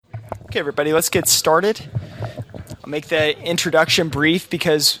Okay, everybody, let's get started. I'll make the introduction brief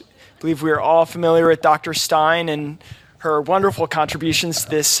because I believe we are all familiar with Dr. Stein and her wonderful contributions to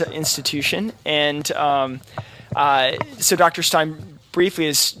this institution. And so Dr. Stein briefly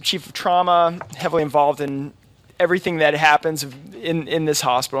is chief of trauma, heavily involved in everything that happens in this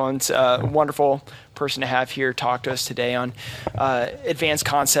hospital. And it's a wonderful person to have here talk to us today on advanced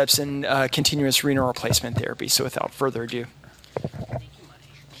concepts in continuous renal replacement therapy. So without further ado.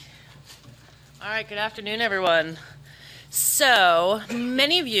 All right, good afternoon, everyone. So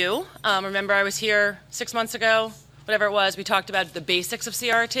many of you remember I was here 6 months ago, whatever it was, we talked about the basics of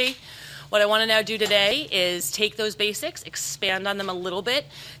CRRT. What I want to now do today is take those basics, expand on them a little bit.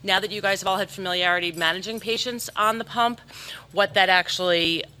 Now that you guys have all had familiarity managing patients on the pump, what that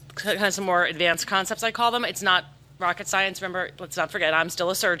actually, kind of some more advanced concepts I call them. It's not rocket science. Remember, let's not forget, I'm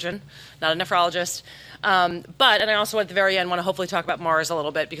still a surgeon, not a nephrologist. And I also at the very end want to hopefully talk about Mars a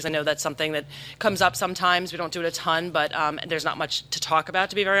little bit because I know that's something that comes up sometimes. We don't do it a ton, but there's not much to talk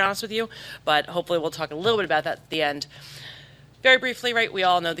about, to be very honest with you. But hopefully we'll talk a little bit about that at the end. Very briefly, right, we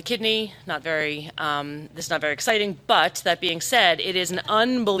all know the kidney, this is not very exciting, but that being said, it is an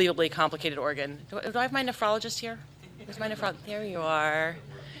unbelievably complicated organ. Do I have my nephrologist here? Where's my nephrologist? There you are.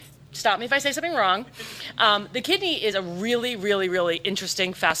 Stop me if I say something wrong. The kidney is a really, really, really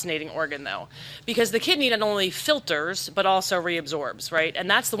interesting, fascinating organ, though, because the kidney not only filters, but also reabsorbs, right? And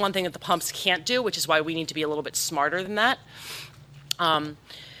that's the one thing that the pumps can't do, which is why we need to be a little bit smarter than that.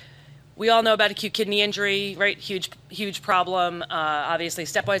 We all know about acute kidney injury, right? Huge problem. Obviously,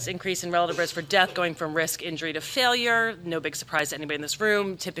 stepwise increase in relative risk for death, going from risk injury to failure. No big surprise to anybody in this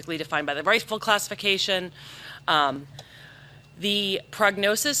room, typically defined by the rifle classification. The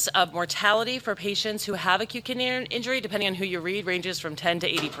prognosis of mortality for patients who have acute kidney injury, depending on who you read, ranges from 10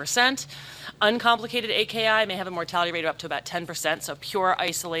 to 80%. Uncomplicated AKI may have a mortality rate of up to about 10%, so pure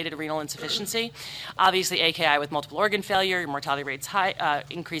isolated renal insufficiency. Obviously, AKI with multiple organ failure, your mortality rates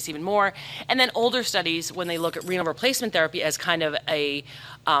increase even more. And then older studies, when they look at renal replacement therapy as kind of a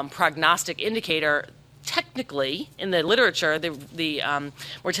prognostic indicator, technically, in the literature, the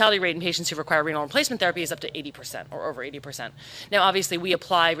mortality rate in patients who require renal replacement therapy is up to 80% or over 80%. Now, obviously, we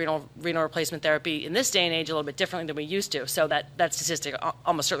apply renal replacement therapy in this day and age a little bit differently than we used to, so that statistic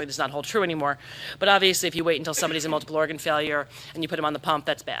almost certainly does not hold true anymore. But obviously, if you wait until somebody's in multiple organ failure and you put them on the pump,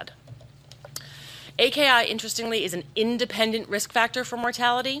 that's bad. AKI, interestingly, is an independent risk factor for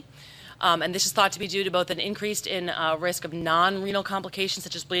mortality. And this is thought to be due to both an increase in risk of non-renal complications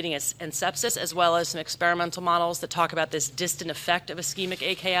such as bleeding and sepsis, as well as some experimental models that talk about this distant effect of ischemic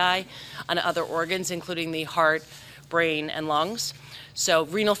AKI on other organs, including the heart, brain, and lungs. So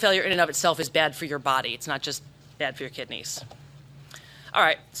renal failure in and of itself is bad for your body. It's not just bad for your kidneys. All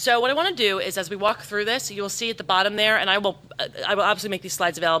right, so what I want to do is as we walk through this, you'll see at the bottom there, and I will obviously make these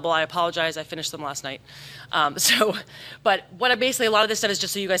slides available. I apologize, I finished them last night. But what basically a lot of this stuff is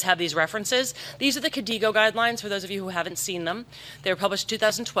just so you guys have these references. These are the KDIGO guidelines for those of you who haven't seen them. They were published in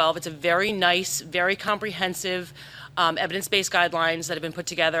 2012. It's a very nice, very comprehensive evidence-based guidelines that have been put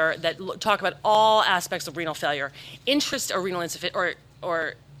together that talk about all aspects of renal failure, interest or renal insufficiency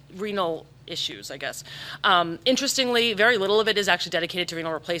or renal issues, I guess. Interestingly, very little of it is actually dedicated to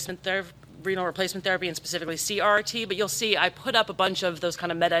renal replacement therapy and specifically CRRT, but you'll see I put up a bunch of those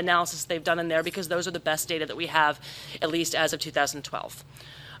kind of meta-analysis they've done in there because those are the best data that we have, at least as of 2012.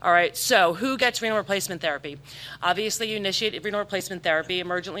 All right, so who gets renal replacement therapy? Obviously, you initiate renal replacement therapy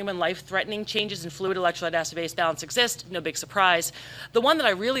emergently when life-threatening changes in fluid electrolyte acid-base balance exist. No big surprise. The one that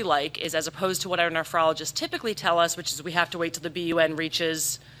I really like is as opposed to what our nephrologists typically tell us, which is we have to wait till the BUN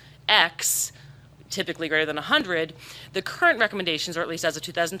reaches X, typically greater than 100, the current recommendations, or at least as of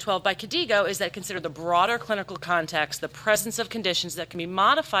 2012 by KDIGO, is that consider the broader clinical context, the presence of conditions that can be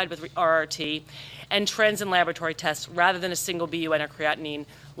modified with RRT, and trends in laboratory tests rather than a single BUN or creatinine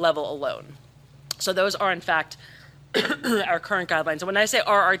level alone. So those are, in fact, our current guidelines. And when I say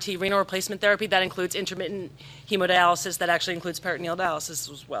RRT, renal replacement therapy, that includes intermittent hemodialysis, that actually includes peritoneal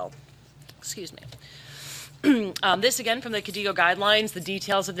dialysis as well. Excuse me. This, again, from the KDIGO guidelines, the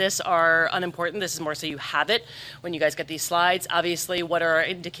details of this are unimportant. This is more so you have it when you guys get these slides. Obviously, what are our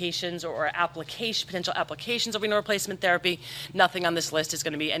indications or potential applications of renal replacement therapy? Nothing on this list is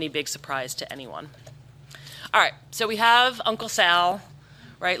going to be any big surprise to anyone. All right, so we have Uncle Sal,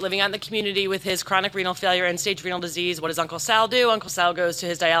 right, living out in the community with his chronic renal failure, end-stage renal disease. What does Uncle Sal do? Uncle Sal goes to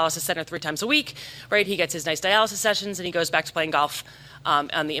his dialysis center 3 times a week, right? He gets his nice dialysis sessions, and he goes back to playing golf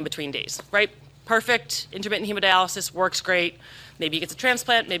on the in-between days, right? Perfect. Intermittent hemodialysis works great. Maybe he gets a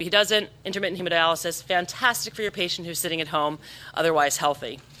transplant, maybe he doesn't. Intermittent hemodialysis, fantastic for your patient who's sitting at home, otherwise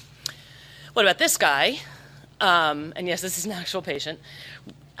healthy. What about this guy? And yes, this is an actual patient.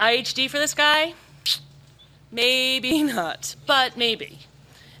 IHD for this guy? Maybe not, but maybe.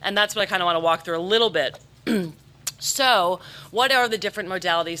 And that's what I kind of want to walk through a little bit. So, what are the different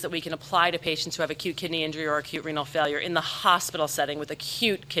modalities that we can apply to patients who have acute kidney injury or acute renal failure in the hospital setting with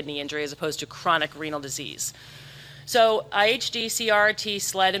acute kidney injury as opposed to chronic renal disease? So, IHD, CRRT,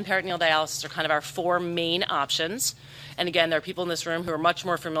 SLED, and peritoneal dialysis are kind of our four main options. And again, there are people in this room who are much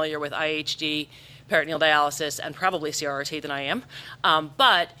more familiar with IHD, peritoneal dialysis, and probably CRRT than I am.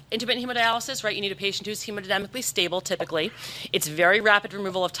 But intermittent hemodialysis, right, you need a patient who's hemodynamically stable typically. It's very rapid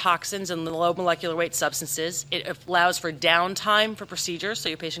removal of toxins and low molecular weight substances. It allows for downtime for procedures, so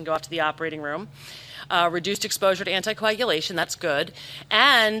your patient can go off to the operating room. Reduced exposure to anticoagulation, that's good.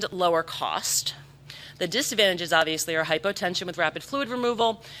 And lower cost. The disadvantages, obviously, are hypotension with rapid fluid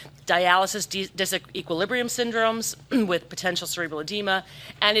removal, dialysis disequilibrium syndromes with potential cerebral edema,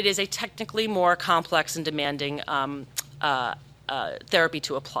 and it is a technically more complex and demanding therapy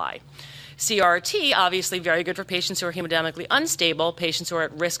to apply. CRT, obviously, very good for patients who are hemodynamically unstable, patients who are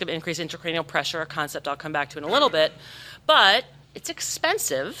at risk of increased intracranial pressure, a concept I'll come back to in a little bit, but it's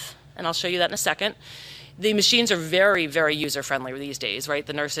expensive, and I'll show you that in a second. The machines are very, very user-friendly these days, right?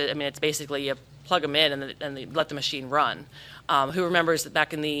 The nurses, I mean, it's basically you plug them in and they let the machine run. Who remembers that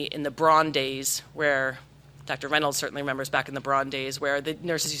back in the Braun days where, Dr. Reynolds certainly remembers back in the Braun days where the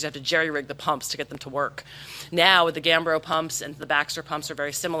nurses used to have to jerry-rig the pumps to get them to work. Now with the Gambro pumps and the Baxter pumps are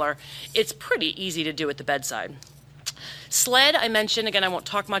very similar, it's pretty easy to do at the bedside. SLED, I mentioned, again, I won't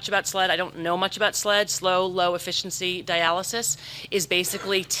talk much about SLED. I don't know much about SLED. Slow, low efficiency dialysis is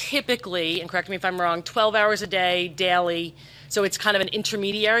basically typically, and correct me if I'm wrong, 12 hours a day, daily. So it's kind of an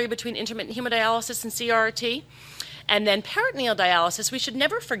intermediary between intermittent hemodialysis and CRRT. And then peritoneal dialysis, we should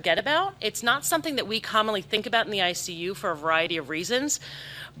never forget about. It's not something that we commonly think about in the ICU for a variety of reasons,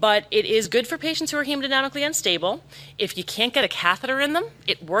 but it is good for patients who are hemodynamically unstable. If you can't get a catheter in them,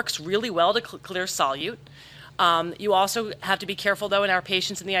 it works really well to clear solute. You also have to be careful, though, in our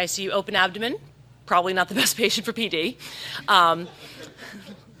patients in the ICU, open abdomen, probably not the best patient for PD.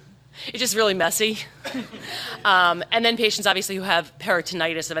 It's just really messy. And then patients, obviously, who have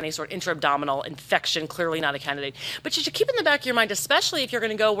peritonitis of any sort, intra-abdominal infection, clearly not a candidate. But you should keep in the back of your mind, especially if you're going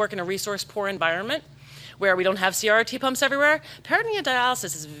to go work in a resource-poor environment where we don't have CRRT pumps everywhere, peritoneal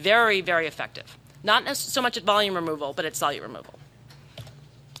dialysis is very, very effective. Not so much at volume removal, but at solute removal.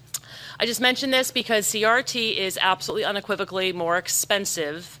 I just mentioned this because CRT is absolutely unequivocally more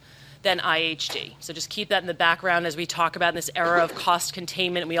expensive than IHD. So just keep that in the background as we talk about in this era of cost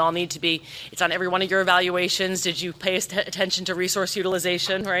containment. We all need to be, it's on every one of your evaluations. Did you pay attention to resource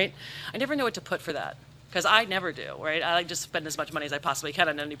utilization, right? I never know what to put for that because I never do, right? I like to spend as much money as I possibly can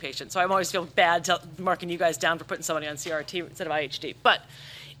on any patient. So I always feel bad marking you guys down for putting somebody on CRT instead of IHD. But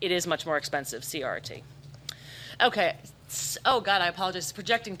it is much more expensive, CRT. Okay. Oh, God, I apologize. It's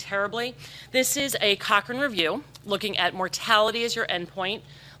projecting terribly. This is a Cochrane review looking at mortality as your endpoint,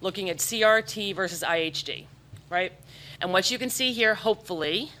 looking at CRT versus IHD, right? And what you can see here,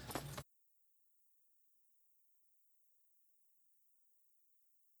 hopefully,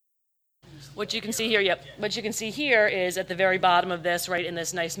 what you can see here is at the very bottom of this, right, in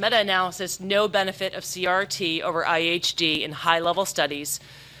this nice meta-analysis, no benefit of CRT over IHD in high-level studies.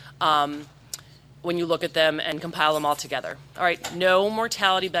 When you look at them and compile them all together. All right, no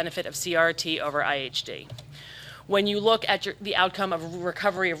mortality benefit of CRT over IHD. When you look at the outcome of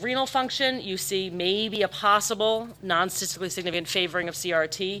recovery of renal function, you see maybe a possible non-statistically significant favoring of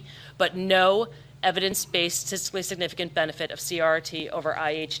CRT, but no evidence-based statistically significant benefit of CRT over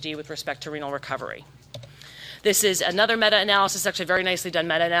IHD with respect to renal recovery. This is another meta-analysis, actually a very nicely done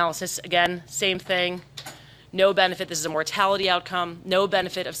meta-analysis. Again, same thing. No benefit. This is a mortality outcome. No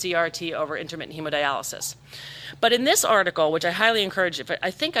benefit of CRT over intermittent hemodialysis. But in this article, which I highly encourage, I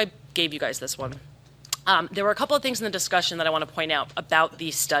think I gave you guys this one, there were a couple of things in the discussion that I want to point out about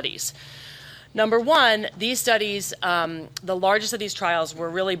these studies. Number one, these studies, the largest of these trials were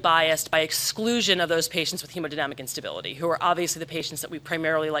really biased by exclusion of those patients with hemodynamic instability, who are obviously the patients that we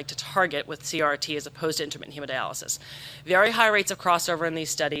primarily like to target with CRT as opposed to intermittent hemodialysis. Very high rates of crossover in these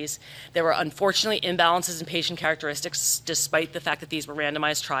studies. There were unfortunately imbalances in patient characteristics, despite the fact that these were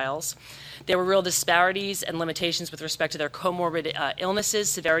randomized trials. There were real disparities and limitations with respect to their comorbid illnesses,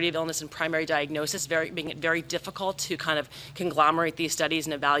 severity of illness, and primary diagnosis, making it very difficult to kind of conglomerate these studies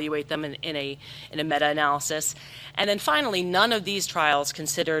and evaluate them in a meta-analysis. And then finally, none of these trials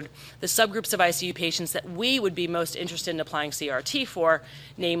considered the subgroups of ICU patients that we would be most interested in applying CRT for,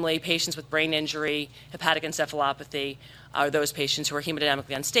 namely patients with brain injury, hepatic encephalopathy, are those patients who are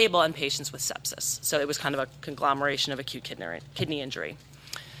hemodynamically unstable, and patients with sepsis. So it was kind of a conglomeration of acute kidney injury.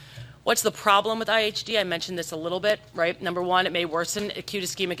 What's the problem with IHD? I mentioned this a little bit, right? Number one, it may worsen acute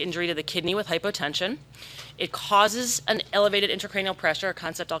ischemic injury to the kidney with hypotension. It causes an elevated intracranial pressure, a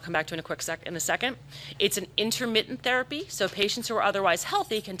concept I'll come back to in a second. It's an intermittent therapy, so patients who are otherwise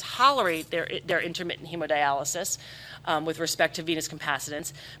healthy can tolerate their intermittent hemodialysis with respect to venous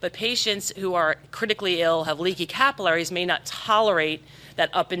capacitance, but patients who are critically ill, have leaky capillaries, may not tolerate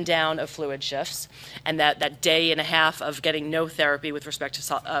that up and down of fluid shifts, and that day and a half of getting no therapy with respect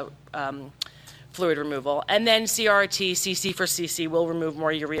to fluid removal. And then CRT, CC for CC, will remove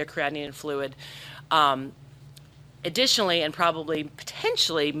more urea, creatinine, and fluid. Additionally, and probably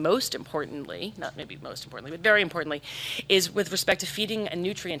potentially most importantly, not maybe most importantly, but very importantly, is with respect to feeding and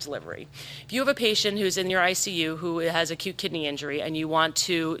nutrient delivery. If you have a patient who's in your ICU who has acute kidney injury and you want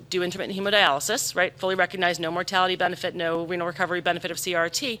to do intermittent hemodialysis, right, fully recognize no mortality benefit, no renal recovery benefit of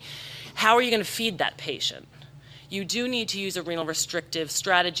CRT, how are you going to feed that patient? You do need to use a renal restrictive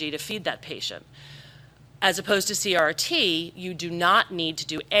strategy to feed that patient. As opposed to CRT, you do not need to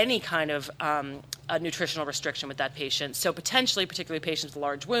do any kind of a nutritional restriction with that patient. So potentially, particularly patients with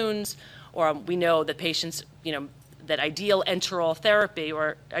large wounds, or we know that patients, that ideal enteral therapy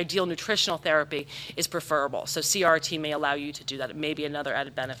or ideal nutritional therapy is preferable. So CRT may allow you to do that. It may be another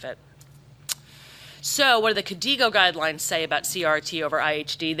added benefit. So what do the KDIGO guidelines say about CRT over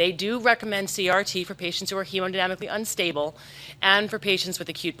IHD? They do recommend CRT for patients who are hemodynamically unstable and for patients with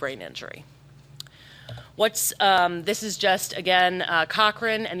acute brain injury. This is just, again,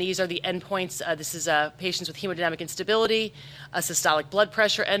 Cochrane, and these are the endpoints. This is patients with hemodynamic instability, a systolic blood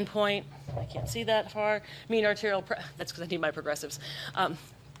pressure endpoint. I can't see that far. Mean arterial pressure. That's because I need my progressives. I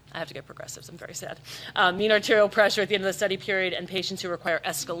have to get progressives. I'm very sad. Mean arterial pressure at the end of the study period, and patients who require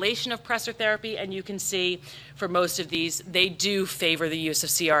escalation of pressor therapy. And you can see for most of these, they do favor the use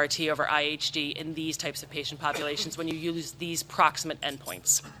of CRT over IHD in these types of patient populations when you use these proximate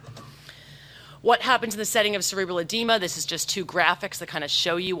endpoints. What happens in the setting of cerebral edema? This is just two graphics that kind of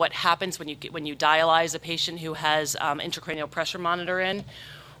show you what happens when you dialyze a patient who has intracranial pressure monitor in.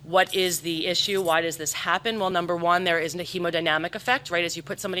 What is the issue? Why does this happen? Well, number one, there isn't a hemodynamic effect, right? As you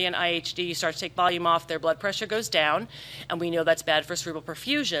put somebody in IHD, you start to take volume off, their blood pressure goes down, and we know that's bad for cerebral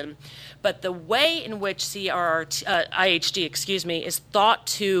perfusion. But the way in which IHD, is thought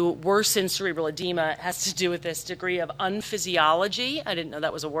to worsen cerebral edema has to do with this degree of unphysiology. I didn't know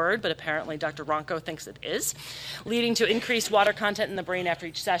that was a word, but apparently Dr. Ronco thinks it is, leading to increased water content in the brain after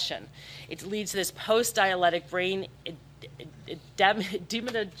each session. It leads to this post-dialytic brain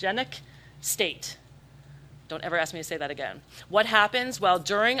edemogenic state. Don't ever ask me to say that again. What happens? Well,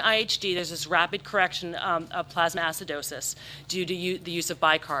 during IHD, there's this rapid correction of plasma acidosis due to the use of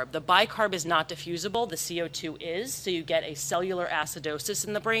bicarb. The bicarb is not diffusible. The CO2 is, so you get a cellular acidosis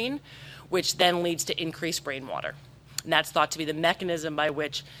in the brain, which then leads to increased brain water. And that's thought to be the mechanism by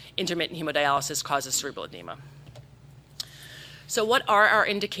which intermittent hemodialysis causes cerebral edema. So what are our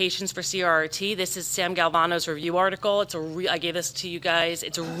indications for CRRT? This is Sam Galvano's review article. I gave this to you guys.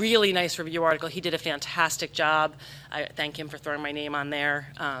 It's a really nice review article. He did a fantastic job. I thank him for throwing my name on there.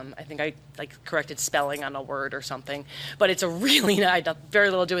 I think I corrected spelling on a word or something. But it's a really nice, very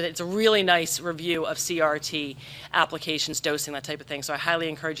little to do with it. It's a really nice review of CRT applications, dosing, that type of thing. So I highly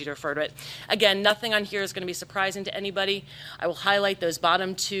encourage you to refer to it. Again, nothing on here is going to be surprising to anybody. I will highlight those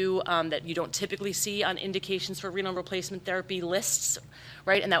bottom two that you don't typically see on indications for renal replacement therapy lists,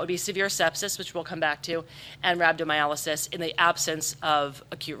 right? And that would be severe sepsis, which we'll come back to, and rhabdomyolysis in the absence of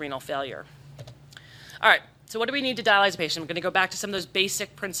acute renal failure. All right. So what do we need to dialyze a patient? I'm going to go back to some of those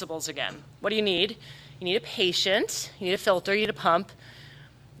basic principles again. What do you need? You need a patient, you need a filter, you need a pump,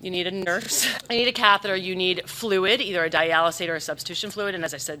 you need a nurse, you need a catheter, you need fluid, either a dialysate or a substitution fluid, and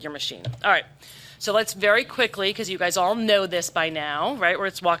as I said, your machine. All right, so let's very quickly, because you guys all know this by now, right?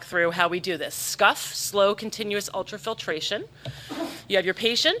 Let's walk through how we do this. SCUF, slow continuous ultrafiltration. You have your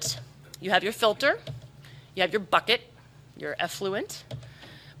patient, you have your filter, you have your bucket, your effluent.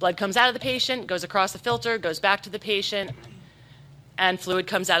 Blood comes out of the patient, goes across the filter, goes back to the patient, and fluid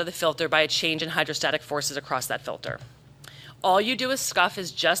comes out of the filter by a change in hydrostatic forces across that filter. All you do with SCUF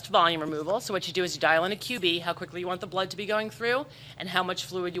is just volume removal. So what you do is you dial in a QB, how quickly you want the blood to be going through, and how much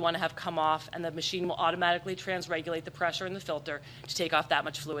fluid you want to have come off, and the machine will automatically transregulate the pressure in the filter to take off that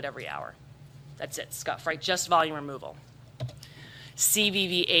much fluid every hour. That's it, SCUF, right? Just volume removal.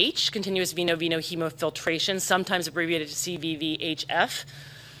 CVVH, continuous veno-veno hemofiltration, sometimes abbreviated to CVVHF.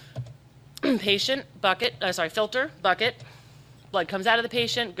 Patient, filter, bucket. Blood comes out of the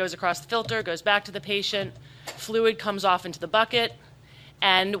patient, goes across the filter, goes back to the patient. Fluid comes off into the bucket.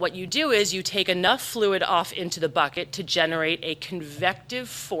 And what you do is you take enough fluid off into the bucket to generate a convective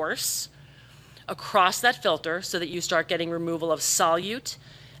force across that filter so that you start getting removal of solute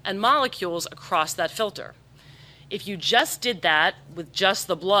and molecules across that filter. If you just did that with just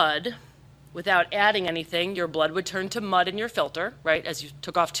the blood, without adding anything, your blood would turn to mud in your filter, right, as you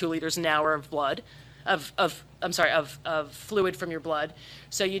took off 2 liters an hour of blood, of fluid from your blood.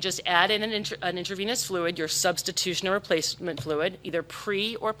 So you just add in an intravenous fluid, your substitution or replacement fluid, either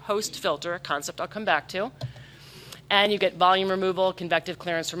pre or post filter, a concept I'll come back to. And you get volume removal, convective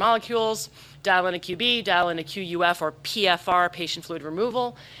clearance for molecules, dial in a QB, dial in a QUF or PFR, patient fluid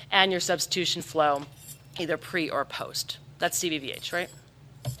removal, and your substitution flow, either pre or post. That's CVVH, right?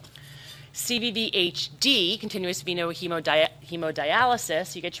 CVVHD, continuous venous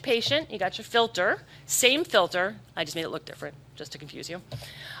hemodialysis, you get your patient, you got your filter, same filter, I just made it look different, just to confuse you.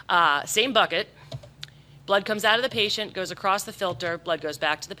 Same bucket, blood comes out of the patient, goes across the filter, blood goes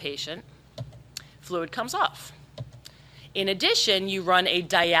back to the patient, fluid comes off. In addition, you run a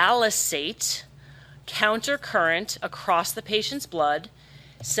dialysate counter current across the patient's blood,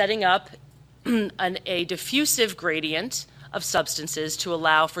 setting up a diffusive gradient of substances to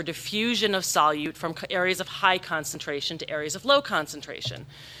allow for diffusion of solute from areas of high concentration to areas of low concentration.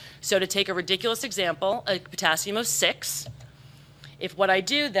 So to take a ridiculous example, a potassium of 6, if what I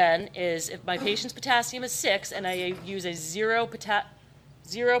do then is if my patient's potassium is 6 and I use a zero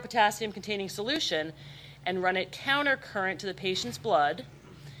potassium containing solution and run it counter current to the patient's blood,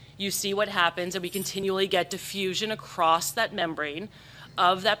 you see what happens, and we continually get diffusion across that membrane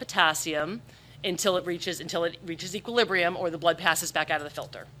of that potassium until it reaches equilibrium or the blood passes back out of the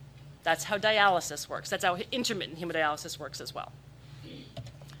filter. That's how dialysis works. That's how intermittent hemodialysis works as well.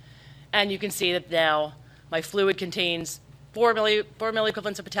 And you can see that now my fluid contains 4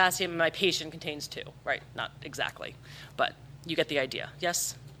 milliequivalents of potassium and my patient contains 2. Right, not exactly, but you get the idea.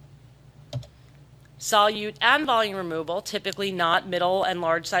 Yes? Solute and volume removal, typically not middle and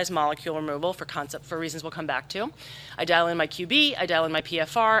large size molecule removal for reasons we'll come back to. I dial in my QB, I dial in my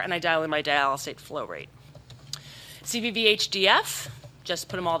PFR, and I dial in my dialysate flow rate. CVVHDF, just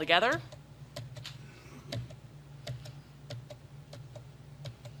put them all together.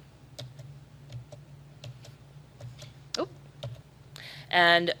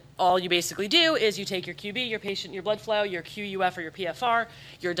 And all you basically do is you take your QB, your patient, your blood flow, your QUF or your PFR,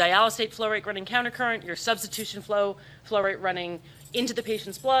 your dialysate flow rate running countercurrent, your substitution flow rate running into the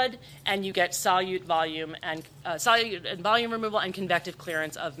patient's blood, and you get solute and volume removal and convective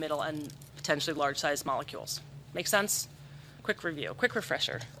clearance of middle and potentially large-sized molecules. Make sense? Quick review, quick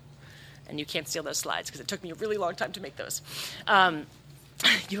refresher. And you can't steal those slides because it took me a really long time to make those.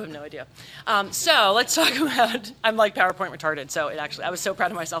 You have no idea. So let's talk about, I'm like PowerPoint retarded, so I was so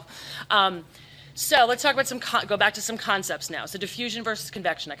proud of myself. So let's talk about go back to some concepts now. So diffusion versus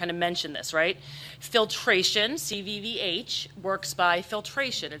convection, I kind of mentioned this, right? Filtration, CVVH, works by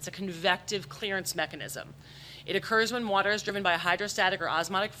filtration. It's a convective clearance mechanism. It occurs when water is driven by a hydrostatic or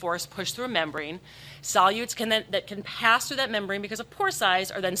osmotic force pushed through a membrane. Solutes that can pass through that membrane because of pore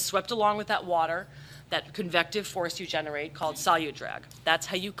size are then swept along with that water, that convective force you generate called solute drag. That's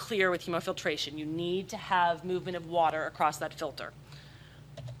how you clear with hemofiltration. You need to have movement of water across that filter.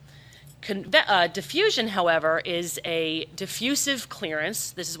 Diffusion, however, is a diffusive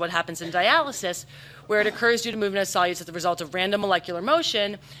clearance. This is what happens in dialysis, where it occurs due to movement of solutes as the result of random molecular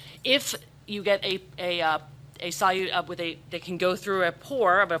motion. If you get a solute that can go through a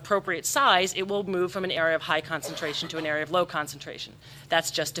pore of appropriate size, it will move from an area of high concentration to an area of low concentration.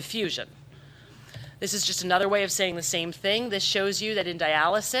 That's just diffusion. This is just another way of saying the same thing. This shows you that in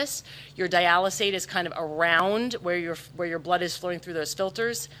dialysis, your dialysate is kind of around where your blood is flowing through those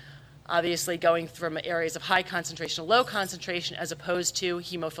filters, obviously going from areas of high concentration to low concentration, as opposed to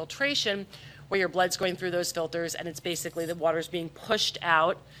hemofiltration, where your blood's going through those filters and it's basically the water's being pushed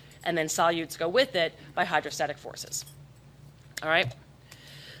out and then solutes go with it by hydrostatic forces. All right?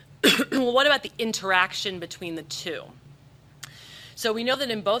 Well, what about the interaction between the two? So we know that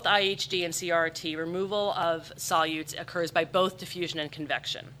in both IHD and CRT, removal of solutes occurs by both diffusion and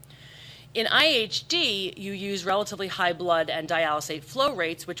convection. In IHD, you use relatively high blood and dialysate flow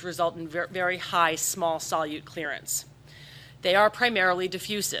rates, which result in very high small solute clearance. They are primarily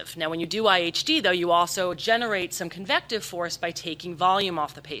diffusive. Now, when you do IHD, though, you also generate some convective force by taking volume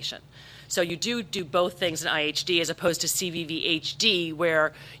off the patient. So you do both things in IHD as opposed to CVVHD,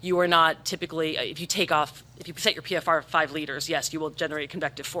 where you are not typically, if you set your PFR at 5 liters, yes, you will generate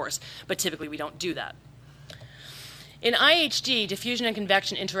convective force, but typically we don't do that. In IHD, diffusion and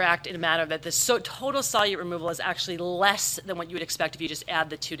convection interact in a manner that the total solute removal is actually less than what you would expect if you just add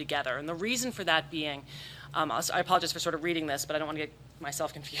the two together. And the reason for that being, I apologize for sort of reading this, but I don't want to get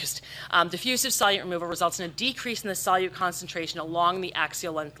myself confused. Diffusive solute removal results in a decrease in the solute concentration along the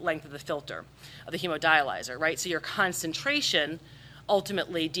axial length of the filter, of the hemodialyzer, right? So your concentration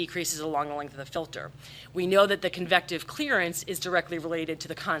ultimately decreases along the length of the filter. We know that the convective clearance is directly related to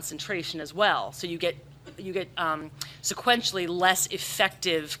the concentration as well. So you get sequentially less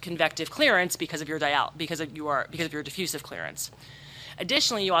effective convective clearance because of your diffusive clearance.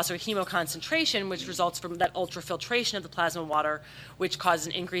 Additionally, you also have hemoconcentration, which results from that ultrafiltration of the plasma water, which causes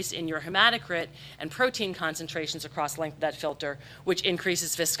an increase in your hematocrit and protein concentrations across the length of that filter, which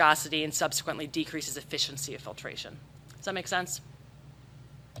increases viscosity and subsequently decreases efficiency of filtration. Does that make sense?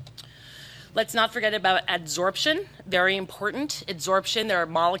 Let's not forget about adsorption, very important. Adsorption, there are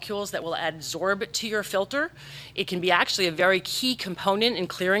molecules that will adsorb to your filter. It can be actually a very key component in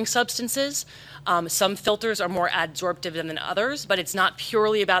clearing substances. Some filters are more adsorptive than others, but it's not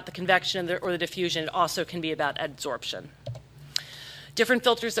purely about the convection or the diffusion. It also can be about adsorption. Different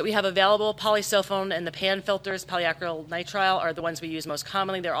filters that we have available, polysulfone and the PAN filters, polyacryl nitrile, are the ones we use most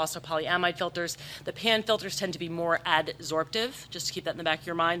commonly. There are also polyamide filters. The PAN filters tend to be more adsorptive, just to keep that in the back of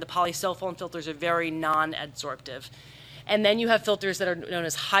your mind. The polysulfone filters are very non-adsorptive. And then you have filters that are known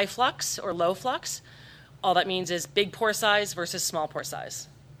as high flux or low flux. All that means is big pore size versus small pore size.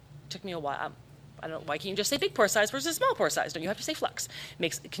 It took me a while. I don't know, why can't you just say big pore size versus small pore size? Don't you have to say flux?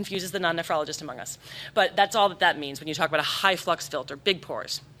 It confuses the non-nephrologist among us. But that's all that means when you talk about a high flux filter, big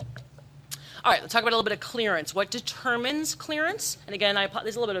pores. All right, let's talk about a little bit of clearance. What determines clearance? And again,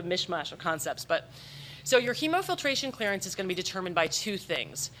 there's a little bit of mishmash of concepts. So your hemofiltration clearance is going to be determined by two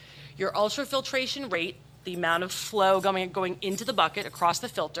things. Your ultrafiltration rate, the amount of flow going into the bucket across the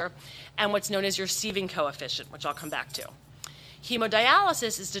filter, and what's known as your sieving coefficient, which I'll come back to.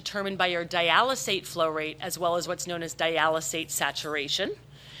 Hemodialysis is determined by your dialysate flow rate as well as what's known as dialysate saturation.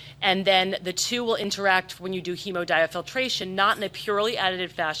 And then the two will interact when you do hemodiafiltration, not in a purely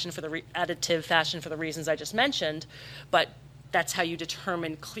additive fashion for the reasons I just mentioned, but that's how you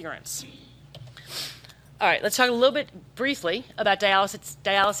determine clearance. All right, let's talk a little bit briefly about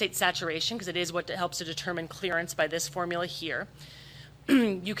dialysate saturation, because it is what helps to determine clearance by this formula here.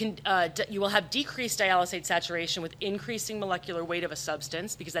 You will have decreased dialysate saturation with increasing molecular weight of a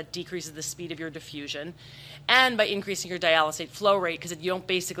substance, because that decreases the speed of your diffusion, and by increasing your dialysate flow rate, because you don't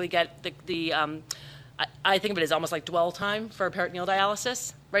basically get I think of it as almost like dwell time for peritoneal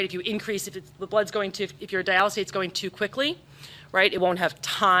dialysis, right? If your dialysate's going too quickly, right, it won't have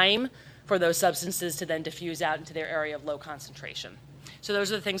time for those substances to then diffuse out into their area of low concentration. So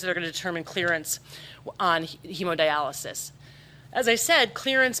those are the things that are going to determine clearance on hemodialysis. As I said,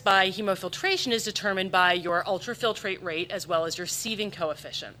 clearance by hemofiltration is determined by your ultrafiltrate rate as well as your sieving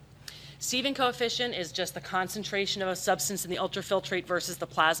coefficient. Sieving coefficient is just the concentration of a substance in the ultrafiltrate versus the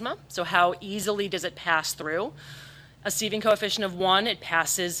plasma. So how easily does it pass through? A sieving coefficient of 1, it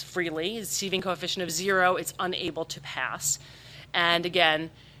passes freely. A sieving coefficient of 0, it's unable to pass. And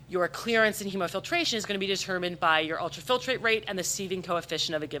again, your clearance in hemofiltration is going to be determined by your ultrafiltrate rate and the sieving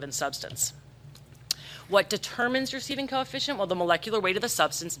coefficient of a given substance. What determines your sieving coefficient? Well, the molecular weight of the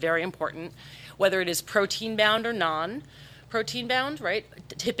substance, very important, whether it is protein-bound or non-protein-bound, right?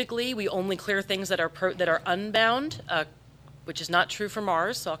 Typically, we only clear things that are unbound, which is not true for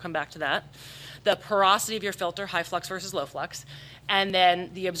Mars, so I'll come back to that. The porosity of your filter, high flux versus low flux, and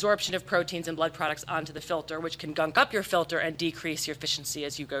then the absorption of proteins and blood products onto the filter, which can gunk up your filter and decrease your efficiency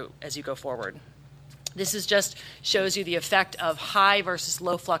as you go forward. This just shows you the effect of high versus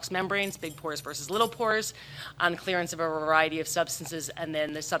low flux membranes, big pores versus little pores, on clearance of a variety of substances, and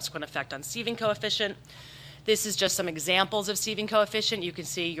then the subsequent effect on sieving coefficient. This is just some examples of sieving coefficient. You can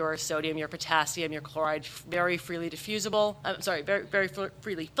see your sodium, your potassium, your chloride very freely very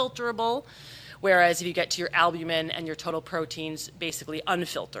freely filterable, whereas if you get to your albumin and your total proteins, basically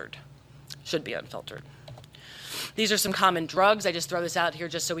unfiltered, should be unfiltered. These are some common drugs. I just throw this out here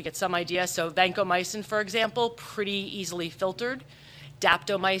just so we get some idea. So vancomycin, for example, pretty easily filtered.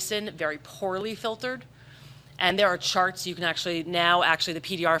 Daptomycin, very poorly filtered. And there are charts you can the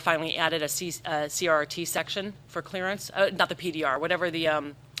PDR finally added a CRRT section for clearance. Not the PDR, whatever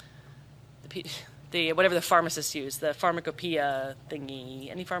whatever the pharmacists use, the pharmacopoeia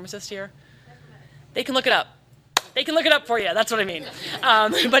thingy. Any pharmacists here? They can look it up. They can look it up for you. That's what I mean.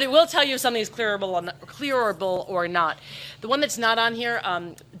 But it will tell you if something is clearable or not. The one that's not on here,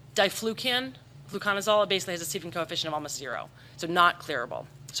 diflucan, fluconazole, basically has a sieving coefficient of almost 0. So not clearable.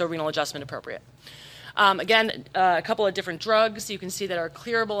 So renal adjustment appropriate. Again, a couple of different drugs you can see that are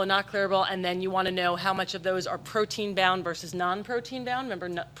clearable and not clearable, and then you want to know how much of those are protein-bound versus non-protein-bound.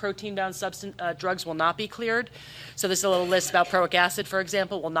 Remember, protein-bound drugs will not be cleared. So this is a little list about proic acid, for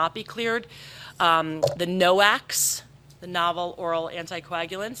example, will not be cleared. The NOACs, the novel oral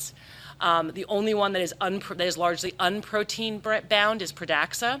anticoagulants. The only one that is largely unprotein-bound is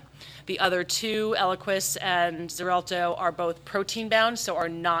Pradaxa. The other two, Eliquis and Xarelto, are both protein-bound, so are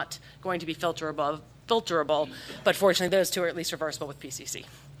not going to be filterable, but fortunately those two are at least reversible with PCC.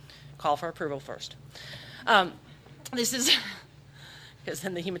 Call for approval first. This is, because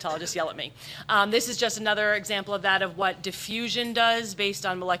then the hematologists yell at me. This is just another example of that, of what diffusion does based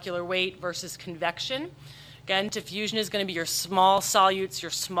on molecular weight versus convection. Again, diffusion is going to be your small solutes, your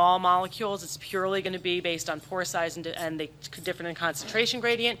small molecules. It's purely going to be based on pore size and the different in concentration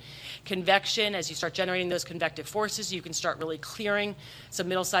gradient. Convection, as you start generating those convective forces, you can start really clearing some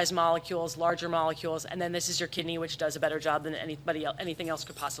middle-sized molecules, larger molecules, and then this is your kidney, which does a better job than anything else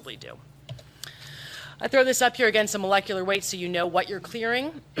could possibly do. I throw this up here again, some molecular weight, so you know what you're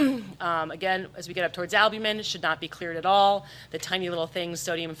clearing. Again, as we get up towards albumin, it should not be cleared at all. The tiny little things,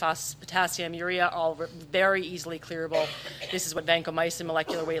 sodium, potassium, urea, all very easily clearable. This is what vancomycin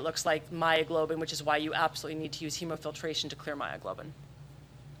molecular weight looks like, myoglobin, which is why you absolutely need to use hemofiltration to clear myoglobin.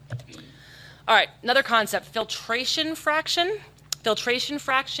 All right, another concept, filtration fraction. Filtration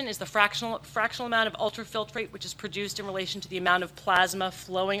fraction is the fractional amount of ultrafiltrate which is produced in relation to the amount of plasma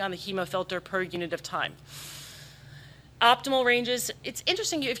flowing on the hemofilter per unit of time. Optimal ranges, it's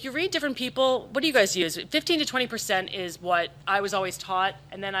interesting, if you read different people, what do you guys use? 15 to 20% is what I was always taught,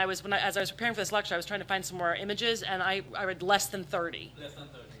 and then as I was preparing for this lecture, I was trying to find some more images, and I read less than 30. Less than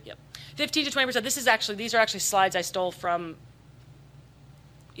 30. Yep. 15 to 20%, these are actually slides I stole from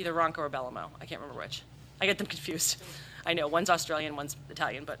either Ronco or Bellamo. I can't remember which. I get them confused. I know, one's Australian, one's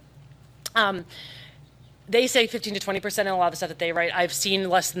Italian, but they say 15 to 20% in a lot of the stuff that they write. I've seen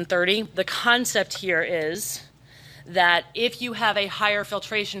less than 30. The concept here is that if you have a higher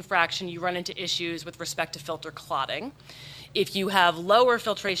filtration fraction, you run into issues with respect to filter clotting. If you have lower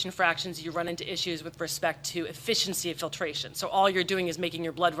filtration fractions, you run into issues with respect to efficiency of filtration. So all you're doing is making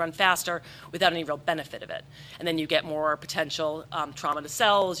your blood run faster without any real benefit of it. And then you get more potential trauma to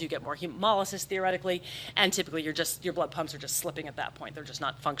cells, you get more hemolysis theoretically, and typically your blood pumps are just slipping at that point. They're just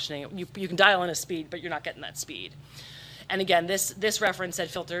not functioning. You can dial in a speed, but you're not getting that speed. And again, this reference said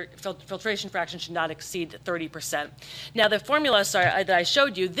filtration fraction should not exceed 30%. Now the formula that I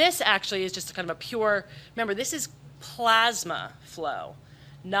showed you, this actually is just kind of a pure, remember this is plasma flow,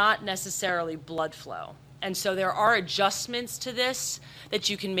 not necessarily blood flow. And so there are adjustments to this that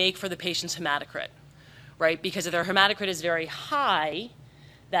you can make for the patient's hematocrit, right? Because if their hematocrit is very high,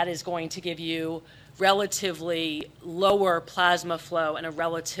 that is going to give you relatively lower plasma flow and a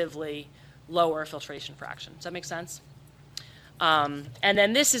relatively lower filtration fraction. Does that make sense? And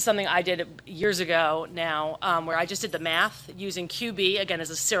then this is something I did years ago now, where I just did the math using QB, again,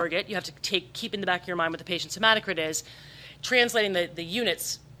 as a surrogate. You have to keep in the back of your mind what the patient's hematocrit is, translating the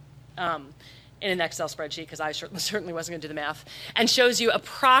units in an Excel spreadsheet, because I certainly wasn't going to do the math, and shows you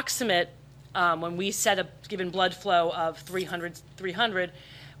approximate, when we set a given blood flow of 300,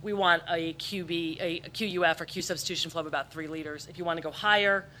 we want a QUF or Q substitution flow of about 3 liters. If you want to go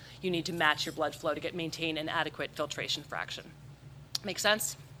higher, you need to match your blood flow to maintain an adequate filtration fraction. Make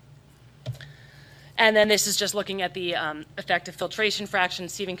sense? And then this is just looking at the effective filtration fraction,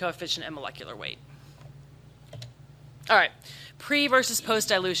 sieving coefficient, and molecular weight. All right, pre versus post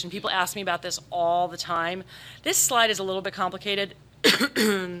dilution. People ask me about this all the time. This slide is a little bit complicated,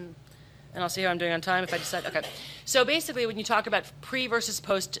 and I'll see how I'm doing on time if I decide. Okay, so basically when you talk about pre versus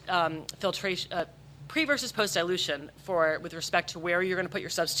post filtration, pre versus post dilution with respect to where you're going to put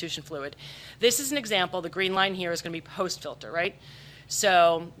your substitution fluid, this is an example. The green line here is going to be post filter, right?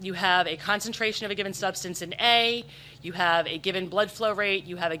 So you have a concentration of a given substance in A, you have a given blood flow rate,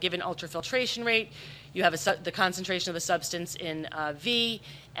 you have a given ultrafiltration rate, you have the concentration of the substance in V,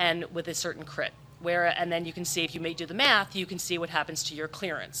 and with a certain crit. And then you can see, if you may do the math, you can see what happens to your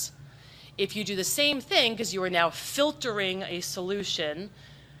clearance. If you do the same thing, because you are now filtering a solution,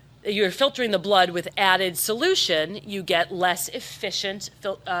 you're filtering the blood with added solution, you get less efficient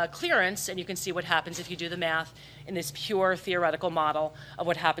clearance, and you can see what happens if you do the math in this pure theoretical model of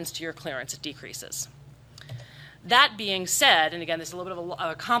what happens to your clearance. It decreases. That being said, and again, this is a little bit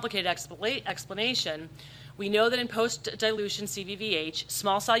of a complicated explanation, we know that in post-dilution CVVH,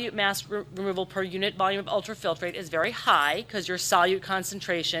 small solute mass removal per unit volume of ultrafiltrate is very high because your solute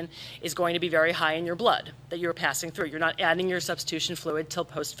concentration is going to be very high in your blood that you're passing through. You're not adding your substitution fluid till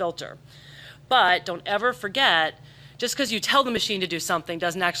post-filter. But don't ever forget, just because you tell the machine to do something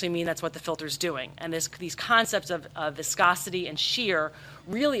doesn't actually mean that's what the filter's doing. And these concepts of viscosity and shear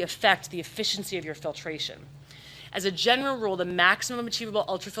really affect the efficiency of your filtration. As a general rule, the maximum achievable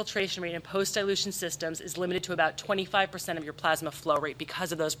ultrafiltration rate in post-dilution systems is limited to about 25% of your plasma flow rate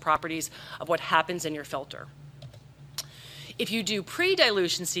because of those properties of what happens in your filter. If you do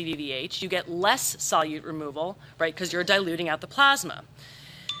pre-dilution CVVH, you get less solute removal, right, because you're diluting out the plasma.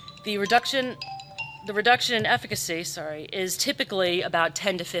 The reduction in efficacy, is typically about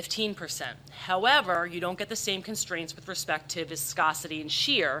 10 to 15%. However, you don't get the same constraints with respect to viscosity and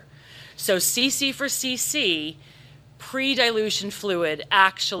shear. So CC for CC, pre-dilution fluid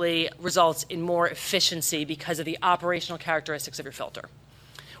actually results in more efficiency because of the operational characteristics of your filter,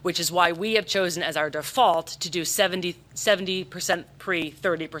 which is why we have chosen as our default to do 70% pre,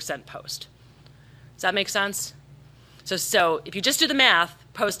 30% post. Does that make sense? So if you just do the math,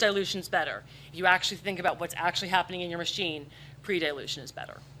 post-dilution is better. If you actually think about what's actually happening in your machine, pre-dilution is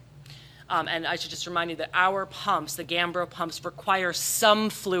better. And I should just remind you that our pumps, the Gambro pumps, require some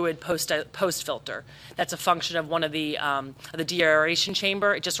fluid post-filter. That's a function of one of the deaeration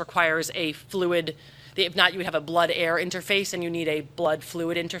chamber. It just requires a fluid. If not, you would have a blood-air interface, and you need a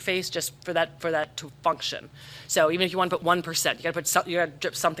blood-fluid interface just for that to function. So even if you want to put 1%, you got to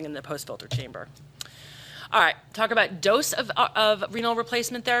drip something in the post-filter chamber. All right, talk about dose of renal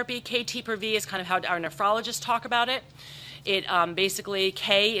replacement therapy. KT per V is kind of how our nephrologists talk about it. It basically,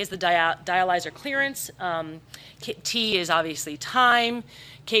 K is the dialyzer clearance. T is obviously time.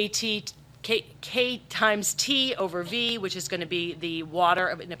 K times T over V, which is going to be the water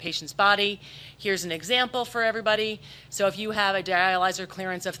in a patient's body. Here's an example for everybody. So if you have a dialyzer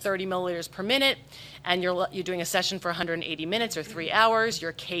clearance of 30 milliliters per minute, and you're doing a session for 180 minutes or 3 hours,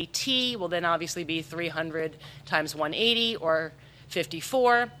 your KT will then obviously be 300 times 180 or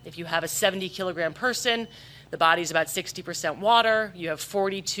 54. If you have a 70 kilogram person, the body's about 60% water. You have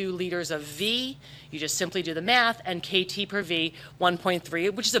 42 liters of V. You just simply do the math, and KT per V,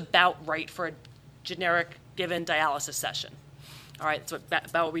 1.3, which is about right for a generic given dialysis session. All right,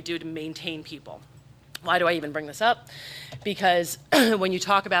 that's about what we do to maintain people. Why do I even bring this up? Because when you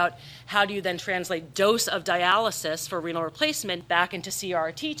talk about how do you then translate dose of dialysis for renal replacement back into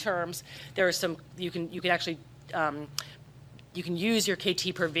CRT terms, there are some, you can actually, you can use your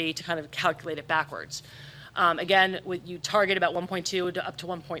KT per V to kind of calculate it backwards. Again, you target about 1.2 to up to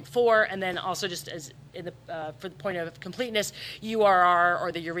 1.4, and then also just as for the point of completeness, URR,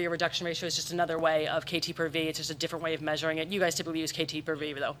 or the urea reduction ratio, is just another way of KT per V. It's just a different way of measuring it. You guys typically use KT per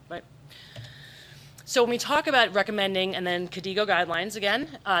V, though, right? So when we talk about recommending, and then KDIGO guidelines again,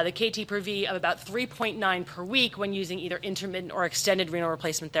 the KT per V of about 3.9 per week when using either intermittent or extended renal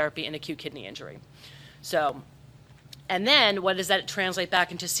replacement therapy in acute kidney injury. So, and then what does that translate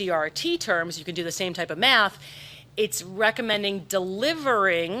back into CRT terms? You can do the same type of math. It's recommending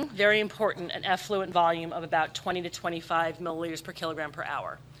delivering, very important, an effluent volume of about 20 to 25 milliliters per kilogram per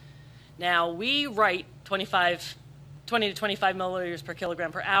hour. Now, we write 20 to 25 milliliters per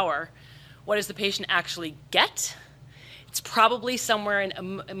kilogram per hour. What does the patient actually get? It's probably somewhere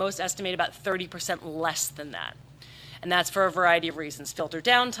in most estimate about 30% less than that. And that's for a variety of reasons. Filter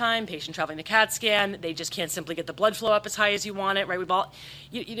downtime, patient traveling to CAT scan, they just can't simply get the blood flow up as high as you want it, right? I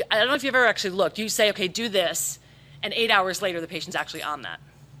don't know if you've ever actually looked. You say, okay, do this, and 8 hours later, the patient's actually on that.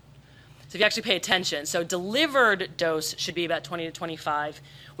 So if you actually pay attention, so delivered dose should be about 20 to 25,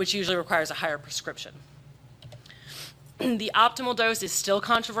 which usually requires a higher prescription. The optimal dose is still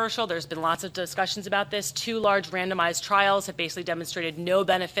controversial. There's been lots of discussions about this. 2 large randomized trials have basically demonstrated no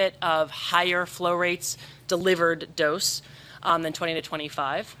benefit of higher flow rates delivered dose than 20 to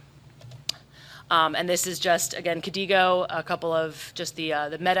 25. And this is just, again, KDIGO, a couple of just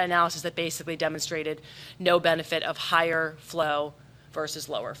the meta-analysis that basically demonstrated no benefit of higher flow versus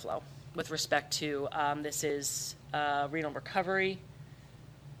lower flow with respect to, this is renal recovery.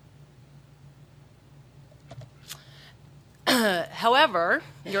 However,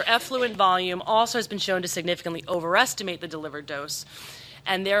 your effluent volume also has been shown to significantly overestimate the delivered dose,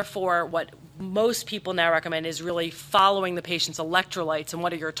 and therefore what most people now recommend is really following the patient's electrolytes and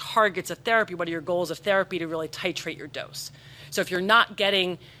what are your targets of therapy, what are your goals of therapy to really titrate your dose. So if you're not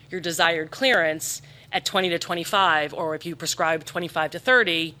getting your desired clearance at 20 to 25, or if you prescribe 25 to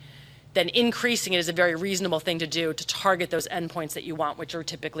 30, then increasing it is a very reasonable thing to do to target those endpoints that you want, which are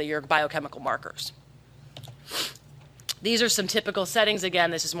typically your biochemical markers. These are some typical settings.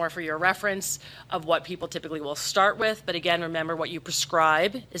 Again, this is more for your reference of what people typically will start with. But again, remember, what you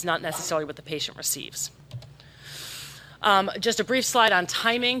prescribe is not necessarily what the patient receives. Just a brief slide on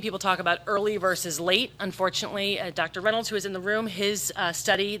timing. People talk about early versus late. Unfortunately, Dr. Reynolds, who is in the room, his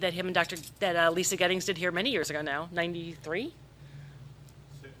study that him and Lisa Gettings did here many years ago now, 93?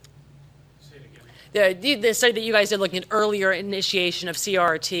 Say it again. The study that you guys did looking at earlier initiation of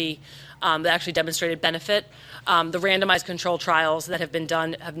CRT that actually demonstrated benefit. The randomized control trials that have been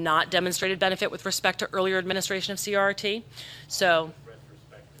done have not demonstrated benefit with respect to earlier administration of CRT. So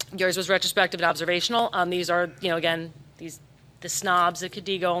yours was retrospective and observational. These are, again, these the snobs at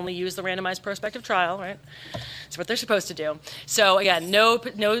KDIGO only use the randomized prospective trial, right? That's what they're supposed to do. So again, no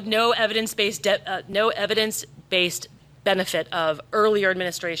evidence-based benefit of earlier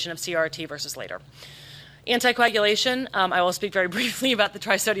administration of CRT versus later. Anticoagulation, I will speak very briefly about the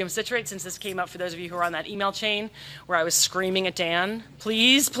trisodium citrate since this came up for those of you who are on that email chain where I was screaming at Dan,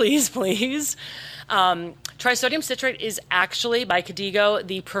 please, please, please. Trisodium citrate is actually, by KDIGO,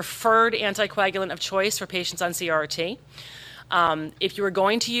 the preferred anticoagulant of choice for patients on CRT. If you were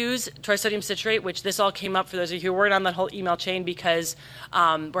going to use trisodium citrate, which this all came up for those of you who weren't on that whole email chain because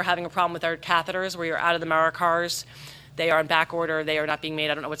we're having a problem with our catheters where you're out of the Maricars. They are in back order. They are not being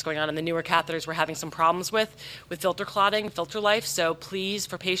made. I don't know what's going on in the newer catheters. We're having some problems with filter clotting, filter life. So please,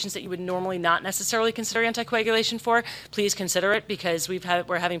 for patients that you would normally not necessarily consider anticoagulation for, please consider it because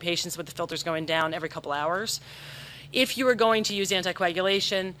we're having patients with the filters going down every couple hours. If you are going to use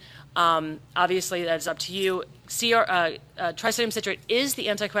anticoagulation, obviously that is up to you. Trisodium citrate is the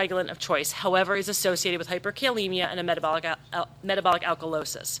anticoagulant of choice. However, is associated with hyperkalemia and a metabolic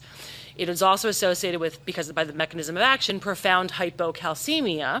alkalosis. It is also associated with, because by the mechanism of action, profound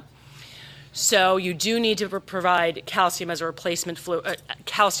hypocalcemia. So you do need to provide calcium as a replacement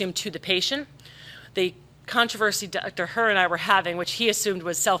calcium to the patient. The controversy Dr. Herr and I were having, which he assumed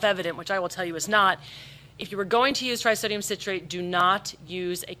was self-evident, which I will tell you is not, if you were going to use trisodium citrate, do not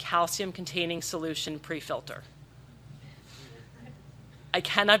use a calcium-containing solution pre-filter. I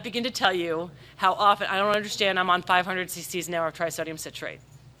cannot begin to tell you how often, I don't understand, I'm on 500 cc's now of trisodium citrate.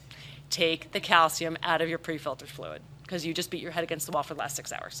 Take the calcium out of your pre-filtered fluid because you just beat your head against the wall for the last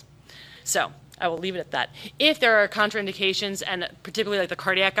 6 hours. So I will leave it at that. If there are contraindications, and particularly like the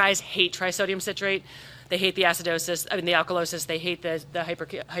cardiac guys hate trisodium citrate, they hate the acidosis, the alkalosis, they hate the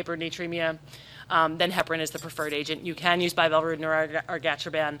hypernatremia, then heparin is the preferred agent. You can use bivalirudin or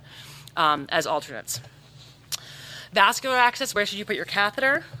argatroban as alternates. Vascular access, where should you put your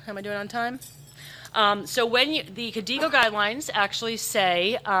catheter? How am I doing on time? So the KDIGO guidelines actually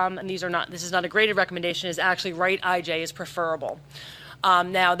say, and this is not a graded recommendation, is actually right IJ is preferable.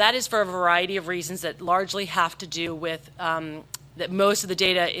 Now that is for a variety of reasons that largely have to do with that most of the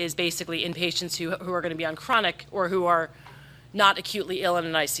data is basically in patients who are going to be on chronic or who are not acutely ill in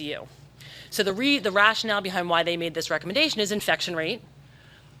an ICU. So the rationale behind why they made this recommendation is infection rate,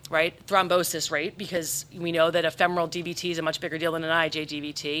 right? Thrombosis rate, because we know that a femoral DVT is a much bigger deal than an IJ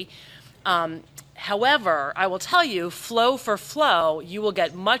DVT. However, I will tell you, flow for flow, you will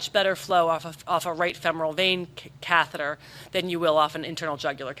get much better flow off a right femoral vein catheter than you will off an internal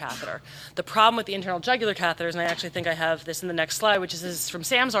jugular catheter. The problem with the internal jugular catheters, and I actually think I have this in the next slide, which is from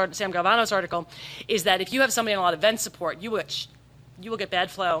Sam Galvano's article, is that if you have somebody on a lot of vent support, you will get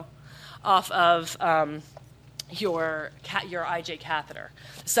bad flow off of your IJ catheter.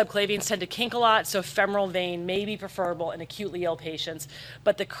 Subclavians tend to kink a lot, so femoral vein may be preferable in acutely ill patients,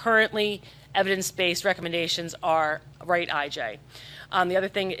 but the currently evidence-based recommendations are right IJ. The other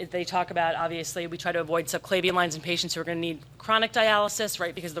thing they talk about, obviously, we try to avoid subclavian lines in patients who are going to need chronic dialysis,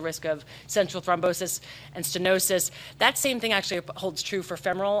 right, because of the risk of central thrombosis and stenosis. That same thing actually holds true for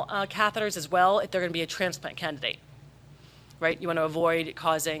femoral catheters as well if they're going to be a transplant candidate. Right? You want to avoid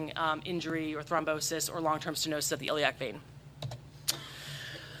causing injury or thrombosis or long-term stenosis of the iliac vein.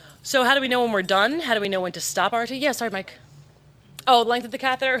 So how do we know when we're done? How do we know when to stop RT? Yeah, sorry, Mike. Oh, length of the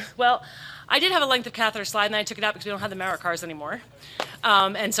catheter? Well, I did have a length of catheter slide, and then I took it out because we don't have the Maricars anymore.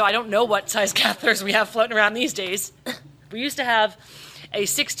 And so I don't know what size catheters we have floating around these days. We used to have a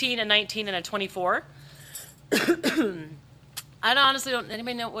 16, a 19, and a 24. I honestly don't,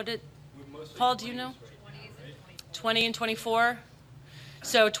 anybody know what it, Paul, do you know? 20 and 24.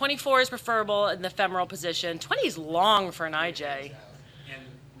 So 24 is preferable in the femoral position. 20 is long for an IJ. And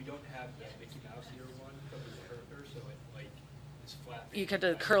we don't have the Mickey Mouse ear one because of the curvature, so it's flat. You have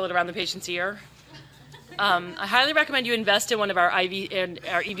to curl it around the patient's ear. I highly recommend you invest in one of our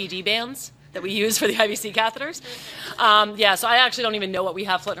EVD bands that we use for the IVC catheters. So I actually don't even know what we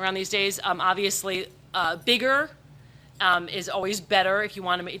have floating around these days. Obviously, bigger is always better if you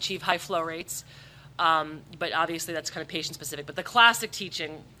want to achieve high flow rates. But obviously that's kind of patient specific. But the classic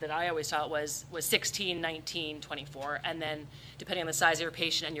teaching that I always taught was 16, 19, 24. And then depending on the size of your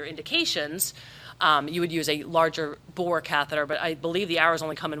patient and your indications, you would use a larger bore catheter. But I believe the hours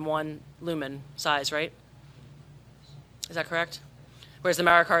only come in 1 lumen size, right? Is that correct? Whereas the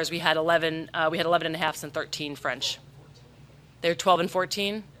Maricars, we had 11 and a half and 13 French. They're 12 and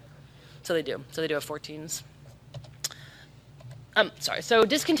 14? So they do. So they do have 14s. So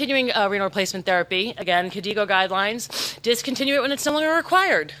discontinuing renal replacement therapy, again, KDIGO guidelines, discontinue it when it's no longer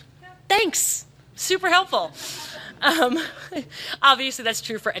required. Thanks. Super helpful. Obviously, that's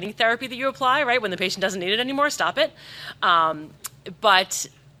true for any therapy that you apply, right? When the patient doesn't need it anymore, stop it. But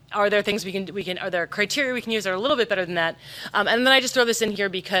are there things are there criteria we can use that are a little bit better than that? And then I just throw this in here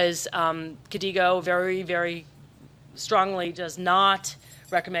because KDIGO very, very strongly does not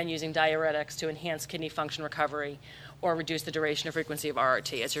recommend using diuretics to enhance kidney function recovery or reduce the duration or frequency of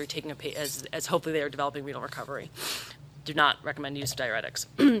RRT as you're taking as hopefully they are developing renal recovery. Do not recommend use of diuretics.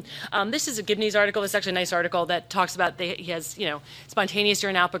 This is a Gibney's article. This is actually a nice article that talks about he has spontaneous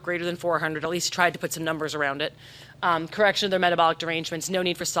urine output greater than 400. At least tried to put some numbers around it. Correction of their metabolic derangements. No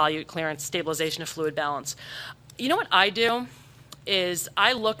need for solute clearance. Stabilization of fluid balance. You know what I do is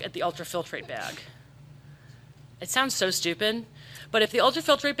I look at the ultrafiltrate bag. It sounds so stupid, but if the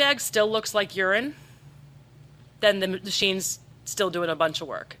ultrafiltrate bag still looks like urine, then the machine's still doing a bunch of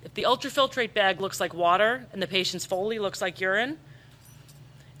work. If the ultrafiltrate bag looks like water and the patient's Foley looks like urine,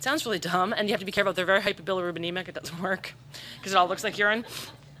 it sounds really dumb, and you have to be careful. If they're very hypobilirubinemia, it doesn't work because it all looks like urine.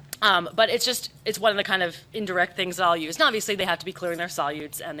 But it's one of the kind of indirect things that I'll use. And obviously, they have to be clearing their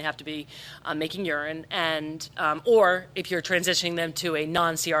solutes and they have to be making urine, and or if you're transitioning them to a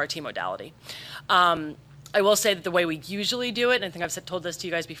non-CRT modality. I will say that the way we usually do it, and I think I've told this to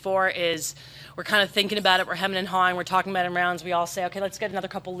you guys before, is we're kind of thinking about it, we're hemming and hawing, we're talking about it in rounds, we all say, okay, let's get another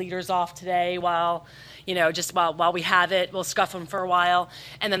couple liters off today while we have it, we'll scuff them for a while,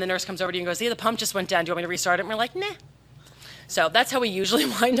 and then the nurse comes over to you and goes, yeah, the pump just went down, do you want me to restart it? And we're like, nah. So that's how we usually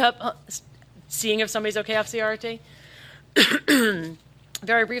wind up seeing if somebody's okay off CRT.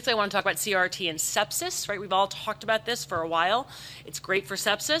 Very briefly, I want to talk about CRT and sepsis, right? We've all talked about this for a while. It's great for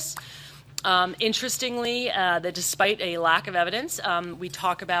sepsis. Interestingly, that despite a lack of evidence, we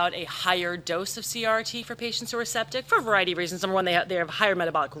talk about a higher dose of CRT for patients who are septic for a variety of reasons. Number one, they have a higher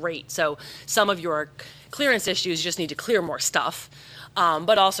metabolic rate. So some of your clearance issues, you just need to clear more stuff.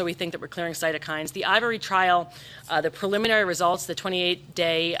 But also we think that we're clearing cytokines. The Ivory trial, the preliminary results, the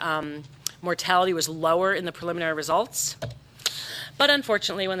 28-day mortality was lower in the preliminary results. But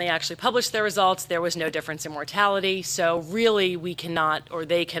unfortunately, when they actually published their results, there was no difference in mortality. So really, we cannot, or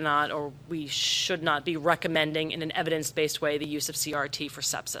they cannot, or we should not be recommending in an evidence-based way the use of CRT for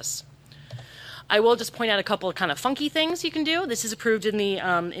sepsis. I will just point out a couple of kind of funky things you can do. This is approved in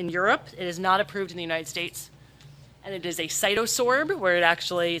Europe. It is not approved in the United States. And it is a cytosorb, where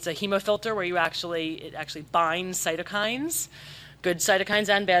it's a hemofilter where it actually binds cytokines, good cytokines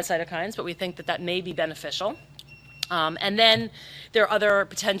and bad cytokines, but we think that may be beneficial. And then there are other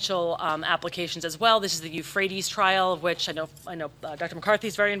potential applications as well. This is the Euphrates trial, of which I know Dr. McCarthy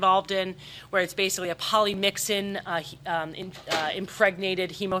is very involved in, where it's basically a polymyxin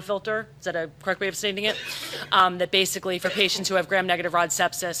impregnated hemofilter. Is that a correct way of stating it? That basically for patients who have gram-negative rod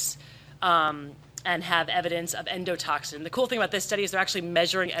sepsis and have evidence of endotoxin. The cool thing about this study is they're actually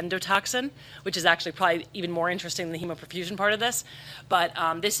measuring endotoxin, which is actually probably even more interesting than the hemoperfusion part of this. But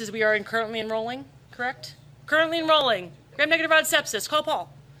we are currently enrolling, correct? Currently enrolling. Gram-negative rod sepsis. Call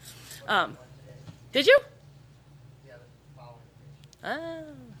Paul. Did you? Yeah, following.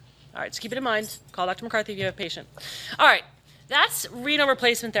 All right, so keep it in mind. Call Dr. McCarthy if you have a patient. All right, that's renal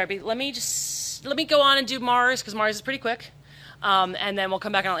replacement therapy. Let me go on and do Mars, because Mars is pretty quick. And then we'll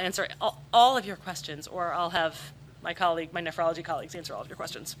come back and I'll answer all of your questions, or I'll have my nephrology colleagues answer all of your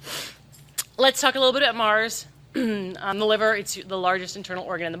questions. Let's talk a little bit about Mars. The liver, it's the largest internal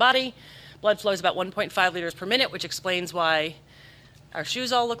organ in the body. Blood flow is about 1.5 liters per minute, which explains why our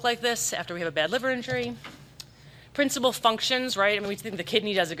shoes all look like this after we have a bad liver injury. Principal functions, right? I mean, we think the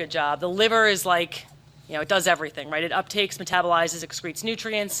kidney does a good job. The liver is like, it does everything, right? It uptakes, metabolizes, excretes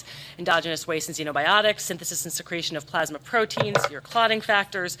nutrients, endogenous waste and xenobiotics, synthesis and secretion of plasma proteins, your clotting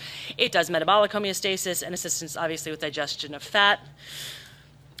factors. It does metabolic homeostasis and assistance, obviously, with digestion of fat.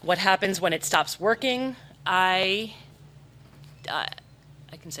 What happens when it stops working? I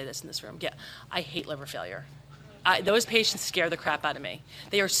can say this in this room. Yeah, I hate liver failure. Those patients scare the crap out of me.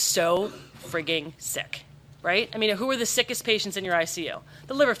 They are so frigging sick, right? I mean, who are the sickest patients in your ICU?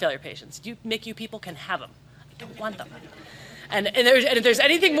 The liver failure patients. You people can have them. I don't want them. And if there's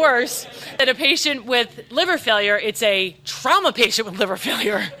anything worse than a patient with liver failure, it's a trauma patient with liver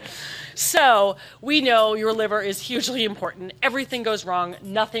failure. So we know your liver is hugely important. Everything goes wrong.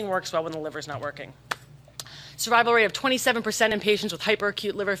 Nothing works well when the liver's not working. Survival rate of 27% in patients with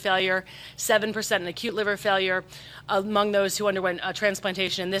hyperacute liver failure, 7% in acute liver failure. Among those who underwent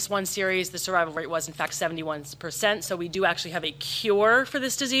transplantation in this one series, the survival rate was, in fact, 71%. So we do actually have a cure for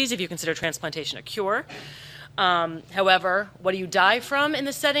this disease, if you consider transplantation a cure. However, what do you die from in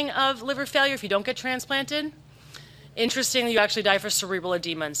the setting of liver failure if you don't get transplanted? Interestingly, you actually die for cerebral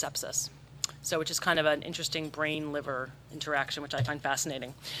edema and sepsis. So which is kind of an interesting brain-liver interaction, which I find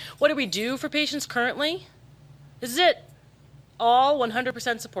fascinating. What do we do for patients currently? This is it. All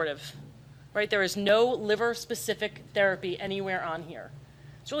 100% supportive, right? There is no liver-specific therapy anywhere on here.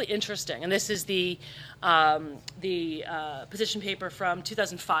 It's really interesting. And this is the position paper from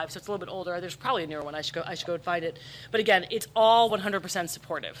 2005, so it's a little bit older. There's probably a newer one. I should go and find it. But again, it's all 100%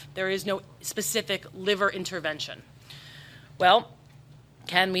 supportive. There is no specific liver intervention. Well,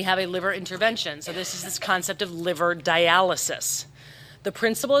 can we have a liver intervention? So this is this concept of liver dialysis. The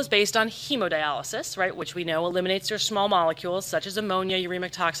principle is based on hemodialysis, right, which we know eliminates your small molecules such as ammonia, uremic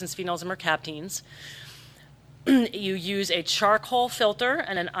toxins, phenols, and mercaptines. You use a charcoal filter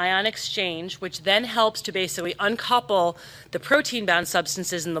and an ion exchange, which then helps to basically uncouple the protein-bound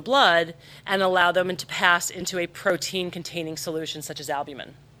substances in the blood and allow them to pass into a protein-containing solution such as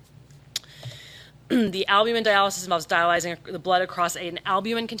albumin. The albumin dialysis involves dialyzing the blood across an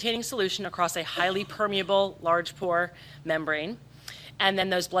albumin-containing solution across a highly permeable, large pore membrane. And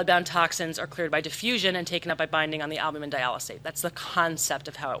then those blood-bound toxins are cleared by diffusion and taken up by binding on the albumin dialysate. That's the concept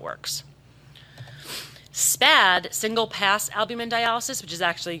of how it works. SPAD, single-pass albumin dialysis, which is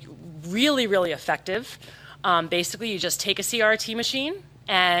actually really, really effective. Basically, you just take a CRT machine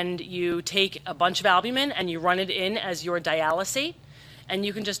and you take a bunch of albumin and you run it in as your dialysate, and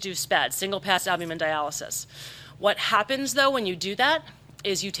you can just do SPAD, single-pass albumin dialysis. What happens, though, when you do that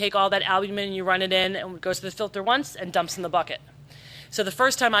is you take all that albumin and you run it in and it goes to the filter once and dumps in the bucket. So the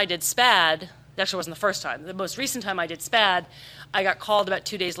first time I did SPAD, actually wasn't the first time, the most recent time I did SPAD, I got called about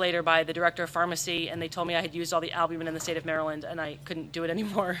 2 days later by the director of pharmacy, and they told me I had used all the albumin in the state of Maryland, and I couldn't do it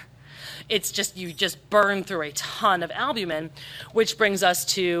anymore. It's just, you just burn through a ton of albumin, which brings us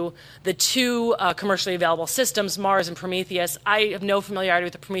to the two commercially available systems, Mars and Prometheus. I have no familiarity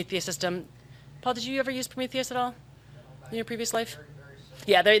with the Prometheus system. Paul, did you ever use Prometheus at all in your previous life?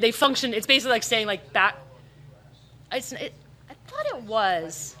 Yeah, they function, it's basically like saying like back, I thought it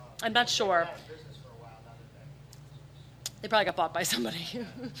was. I'm not sure. They probably got bought by somebody.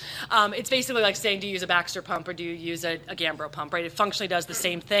 It's basically like saying, do you use a Baxter pump or do you use a Gambro pump, right? It functionally does the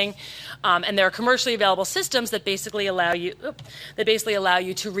same thing. And there are commercially available systems that basically allow you to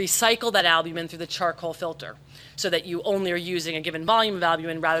recycle that albumin through the charcoal filter so that you only are using a given volume of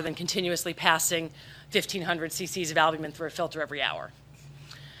albumin rather than continuously passing 1,500 cc's of albumin through a filter every hour.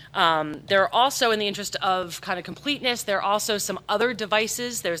 There are also, in the interest of kind of completeness, there are also some other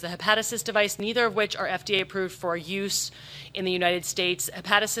devices. There's the Hepatassist device, neither of which are FDA approved for use in the United States.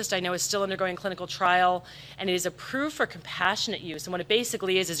 Hepatassist, I know, is still undergoing clinical trial, and it is approved for compassionate use. And what it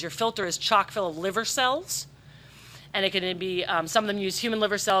basically is your filter is chock full of liver cells, and it can be, some of them use human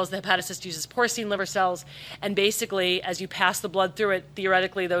liver cells, the Hepatassist uses porcine liver cells, and basically, as you pass the blood through it,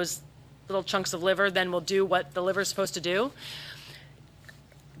 theoretically, those little chunks of liver then will do what the liver is supposed to do.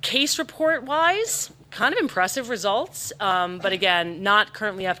 Case report-wise, kind of impressive results, but again, not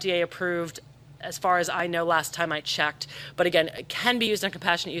currently FDA approved as far as I know last time I checked. But again, it can be used on a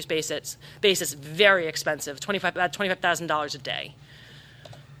compassionate use basis, very expensive, about $25,000 a day.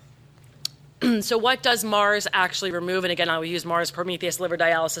 So what does Mars actually remove? And again, I will use Mars, Prometheus, liver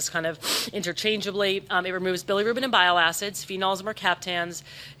dialysis kind of interchangeably. It removes bilirubin and bile acids, phenols and mercaptans,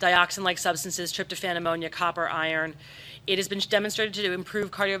 dioxin-like substances, tryptophan, ammonia, copper, iron. It has been demonstrated to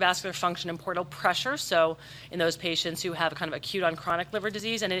improve cardiovascular function and portal pressure, so in those patients who have a kind of acute on chronic liver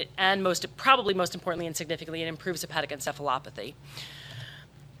disease, and probably most importantly and significantly, it improves hepatic encephalopathy.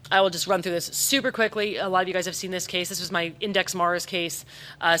 I will just run through this super quickly. A lot of you guys have seen this case. This was my index Mars case.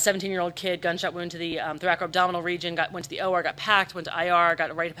 17-year-old kid, gunshot wound to the thoracoabdominal region, went to the OR, got packed, went to IR,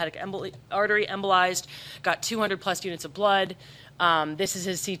 got a right hepatic artery embolized, got 200 plus units of blood. This is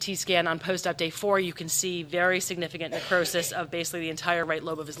his CT scan on post-op day 4. You can see very significant necrosis of basically the entire right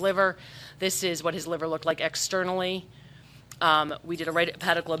lobe of his liver. This is what his liver looked like externally. We did a right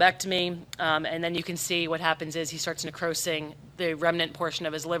hepatic lobectomy, and then you can see what happens is he starts necrosing the remnant portion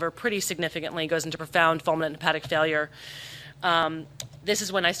of his liver pretty significantly, goes into profound fulminant hepatic failure. This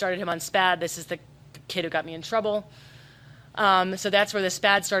is when I started him on SPAD. This is the kid who got me in trouble. So that's where the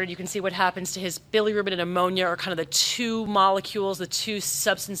SPAD started. You can see what happens to his bilirubin and ammonia are kind of the two molecules, the two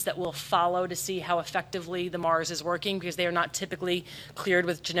substances that will follow to see how effectively the Mars is working because they are not typically cleared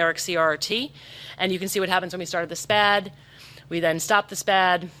with generic CRRT. And you can see what happens when we started the SPAD. We then stopped the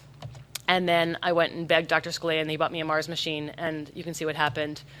SPAD, and then I went and begged Dr. Scalia, and he bought me a Mars machine, and you can see what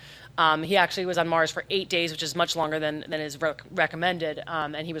happened. He actually was on Mars for 8 days, which is much longer than is recommended,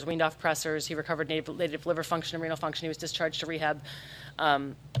 and he was weaned off pressors. He recovered native liver function and renal function. He was discharged to rehab a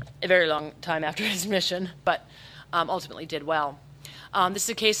very long time after his mission, but ultimately did well. This is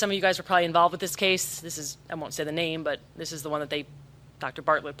a case, some of you guys were probably involved with this case. I won't say the name, but this is the one that they Dr.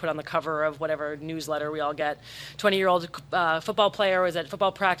 Bartlett put on the cover of whatever newsletter we all get. 20-year-old football player was at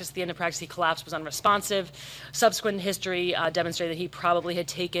football practice. At the end of practice, he collapsed, was unresponsive. Subsequent history demonstrated that he probably had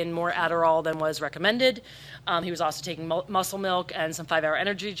taken more Adderall than was recommended. He was also taking muscle milk and some 5-hour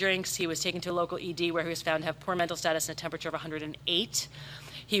energy drinks. He was taken to a local ED where he was found to have poor mental status and a temperature of 108.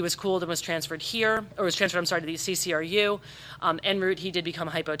 He was cooled and was transferred here, or was transferred, to the CCRU. En route, he did become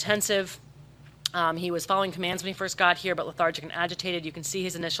hypotensive. He was following commands when he first got here, but lethargic and agitated. You can see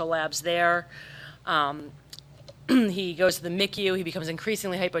his initial labs there. He goes to the MICU. He becomes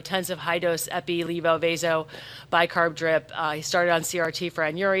increasingly hypotensive, high-dose epi, levo, vaso, bicarb drip. He started on CRT for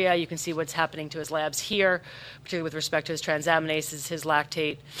anuria. You can see what's happening to his labs here, particularly with respect to his transaminases, his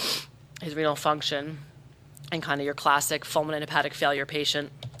lactate, his renal function, and kind of your classic fulminant hepatic failure patient.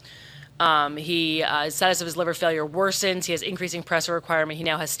 His status of his liver failure worsens. He has increasing pressure requirement. He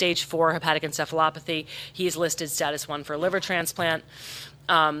now has stage 4 hepatic encephalopathy. He is listed status 1 for liver transplant.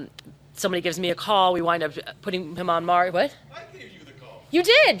 Somebody gives me a call. We wind up putting him on Mars. What? I gave you the call. You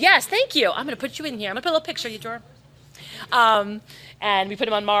did, yes, thank you. I'm going to put you in here. I'm going to put a little picture of you, Jordan. And we put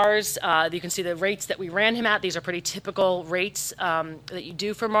him on Mars. You can see the rates that we ran him at. These are pretty typical rates that you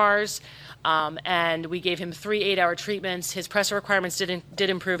do for Mars. And we gave him 3 8-hour treatments. His pressure requirements did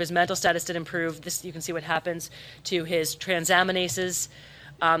improve. His mental status did improve. This, you can see what happens to his transaminases.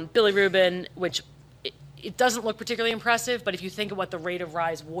 Bilirubin, which it doesn't look particularly impressive, but if you think of what the rate of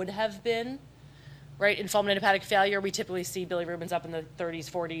rise would have been, right, in fulminant hepatic failure, we typically see bilirubins up in the 30s,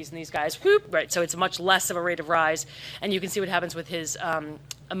 40s, and these guys, whoop, right, so it's much less of a rate of rise. And you can see what happens with his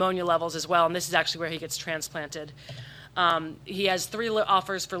ammonia levels as well, and this is actually where he gets transplanted. He has 3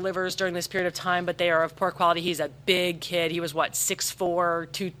 offers for livers during this period of time, but they are of poor quality. He's a big kid. He was,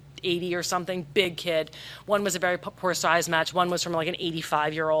 6'4", 280 or something, big kid. One was a very poor size match. One was from an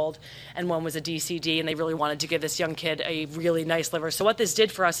 85-year-old, and one was a DCD, and they really wanted to give this young kid a really nice liver. So what this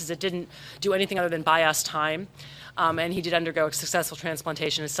did for us is it didn't do anything other than buy us time, and he did undergo a successful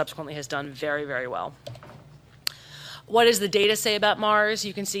transplantation and subsequently has done very, very well. What does the data say about Mars?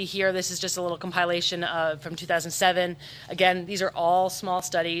 You can see here, this is just a little compilation from 2007. Again, these are all small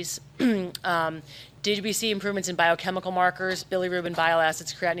studies. Did we see improvements in biochemical markers, bilirubin, bile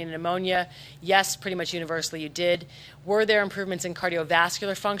acids, creatinine, and ammonia? Yes, pretty much universally you did. Were there improvements in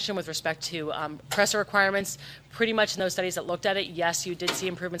cardiovascular function with respect to pressure requirements? Pretty much in those studies that looked at it, yes, you did see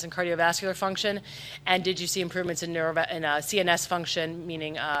improvements in cardiovascular function. And did you see improvements in CNS function,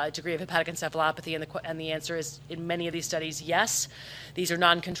 meaning degree of hepatic encephalopathy? And the answer is, in many of these studies, yes. These are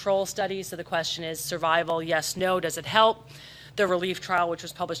non-control studies, so the question is survival, yes, no. Does it help? The RELIEF trial, which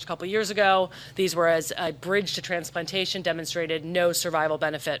was published a couple years ago, these were as a bridge to transplantation, demonstrated no survival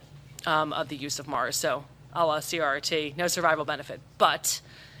benefit of the use of Mars. So, a la CRT, no survival benefit, but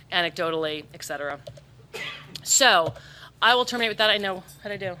anecdotally, et cetera. So, I will terminate with that. I know,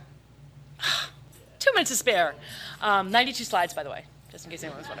 how'd I do? 2 minutes to spare. 92 slides, by the way, just in case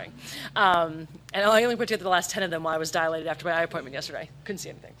anyone was wondering. And I only put together the last 10 of them while I was dilated after my eye appointment yesterday. Couldn't see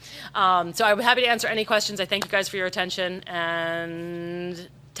anything. So I'm happy to answer any questions. I thank you guys for your attention, and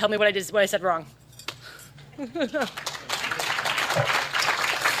tell me what I said wrong.